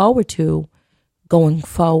look forward to going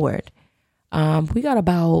forward. We got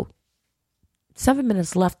about 7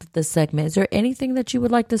 minutes left of this segment. Is there anything that you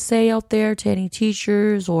would like to say out there to any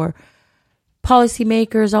teachers or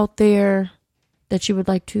policymakers out there that you would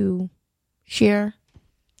like to share?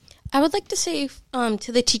 I would like to say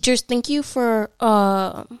to the teachers, thank you for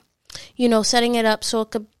setting it up so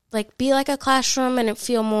it could be like a classroom and it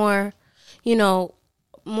feel more,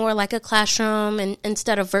 more like a classroom and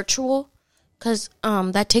instead of virtual, because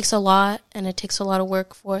that takes a lot and it takes a lot of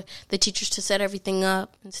work for the teachers to set everything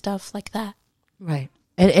up and stuff like that. Right,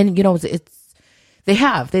 and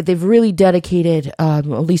they've really dedicated. At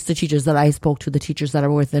least the teachers that I spoke to, the teachers that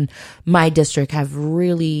are within my district, have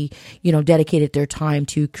really dedicated their time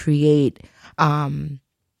to create.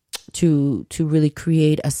 To really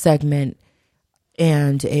create a segment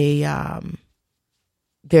and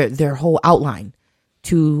their whole outline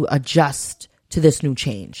to adjust to this new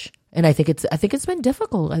change. And I think it's been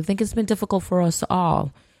difficult. I think it's been difficult for us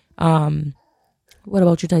all. What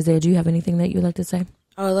about you, Isaiah? Do you have anything that you'd like to say?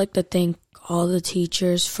 I would like to thank all the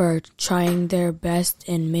teachers for trying their best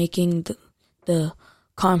and making the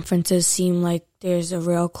conferences seem like there's a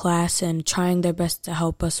real class and trying their best to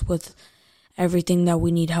help us with everything that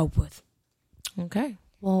we need help with. Okay.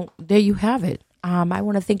 Well, there you have it. I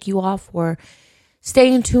want to thank you all for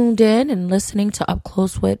staying tuned in and listening to Up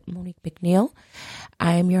Close with Monique McNeil.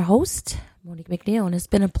 I am your host, Monique McNeil, and it's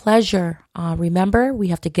been a pleasure. Remember, we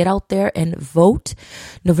have to get out there and vote.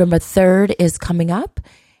 November 3rd is coming up,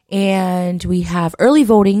 and we have early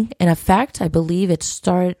voting in effect. I believe it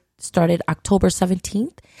started October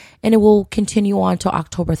 17th, and it will continue on to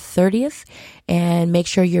October 30th. And make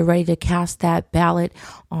sure you're ready to cast that ballot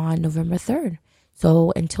on November 3rd.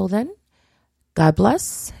 So until then, God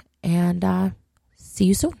bless, and see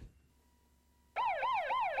you soon.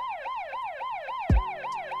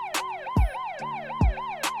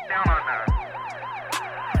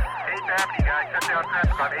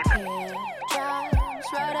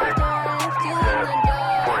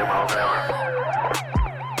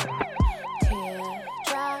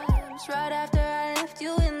 Right after I left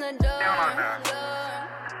you in the door.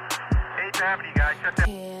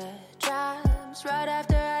 Teardrops right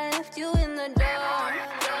after I left you in the door.